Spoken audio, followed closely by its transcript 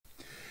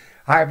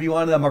Hi,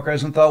 everyone. I'm Mark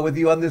Rosenthal with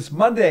you on this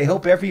Monday.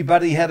 Hope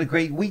everybody had a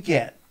great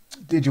weekend.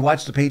 Did you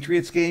watch the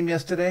Patriots game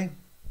yesterday?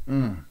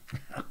 Mm.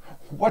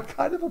 What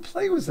kind of a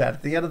play was that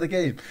at the end of the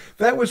game?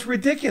 That was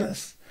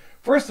ridiculous.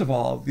 First of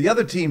all, the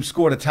other team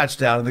scored a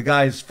touchdown and the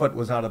guy's foot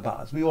was out of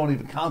bounds. We won't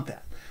even count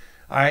that.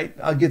 All right,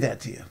 I'll give that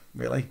to you,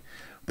 really.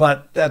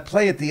 But that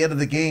play at the end of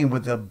the game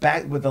with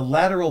the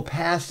lateral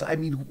pass, I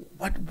mean,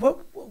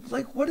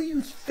 what are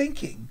you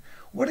thinking?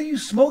 What are you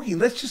smoking?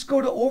 Let's just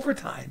go to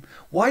overtime.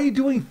 Why are you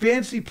doing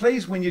fancy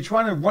plays when you're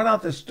trying to run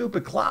out the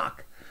stupid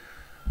clock?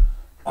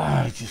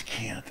 I just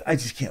can't. I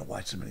just can't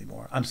watch them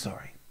anymore. I'm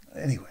sorry.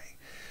 Anyway,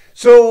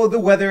 so the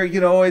weather,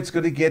 it's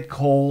going to get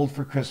cold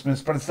for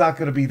Christmas, but it's not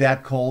going to be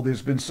that cold.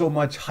 There's been so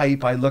much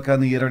hype. I look on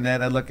the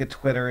internet, I look at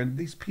Twitter, and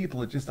these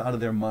people are just out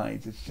of their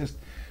minds. It's just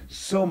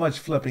so much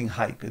flipping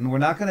hype, and we're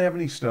not going to have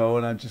any snow,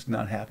 and I'm just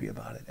not happy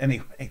about it.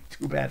 Anyway,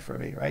 too bad for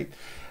me, right?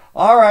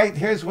 All right,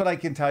 here's what I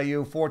can tell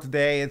you for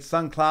today. It's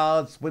sun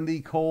clouds, windy,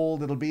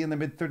 cold. It'll be in the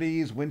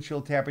mid-30s. Wind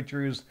chill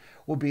temperatures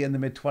will be in the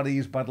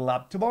mid-20s. Bundle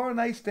up. Tomorrow,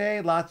 nice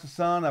day. Lots of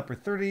sun, upper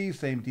 30s.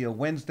 Same deal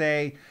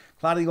Wednesday.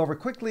 Clouding over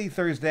quickly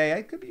Thursday.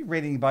 It could be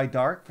raining by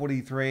dark,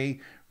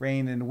 43.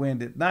 Rain and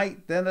wind at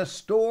night. Then a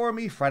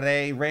stormy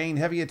Friday. Rain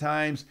heavy at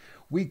times.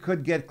 We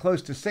could get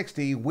close to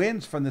 60.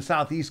 Winds from the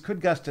southeast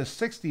could gust to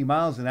 60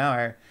 miles an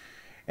hour.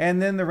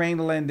 And then the rain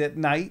will end at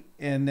night.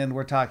 And then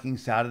we're talking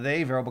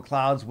Saturday. Variable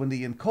clouds,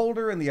 windy and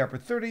colder in the upper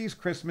 30s.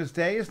 Christmas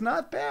Day is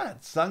not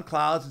bad. Sun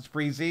clouds, it's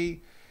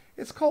breezy.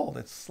 It's cold.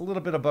 It's a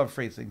little bit above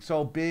freezing.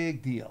 So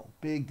big deal.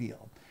 Big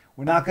deal.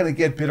 We're not going to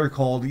get bitter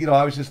cold.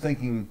 I was just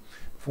thinking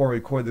before I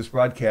record this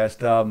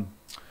broadcast,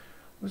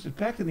 was it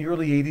back in the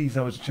early 80s?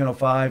 I was at Channel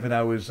 5 and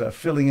I was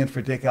filling in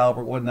for Dick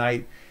Albert one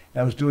night.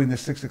 And I was doing the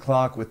 6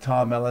 o'clock with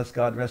Tom Ellis,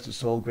 God rest his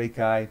soul, great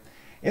guy.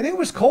 And it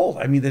was cold.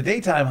 I mean, the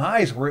daytime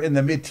highs were in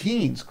the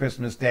mid-teens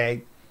Christmas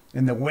Day,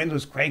 and the wind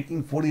was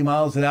cranking 40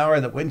 miles an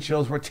hour. The wind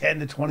chills were 10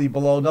 to 20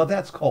 below. No,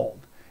 that's cold.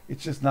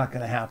 It's just not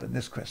going to happen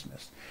this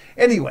Christmas.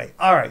 Anyway,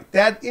 all right,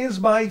 that is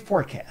my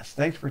forecast.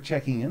 Thanks for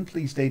checking in.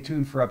 Please stay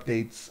tuned for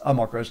updates. I'm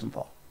Mark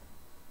Rosenthal.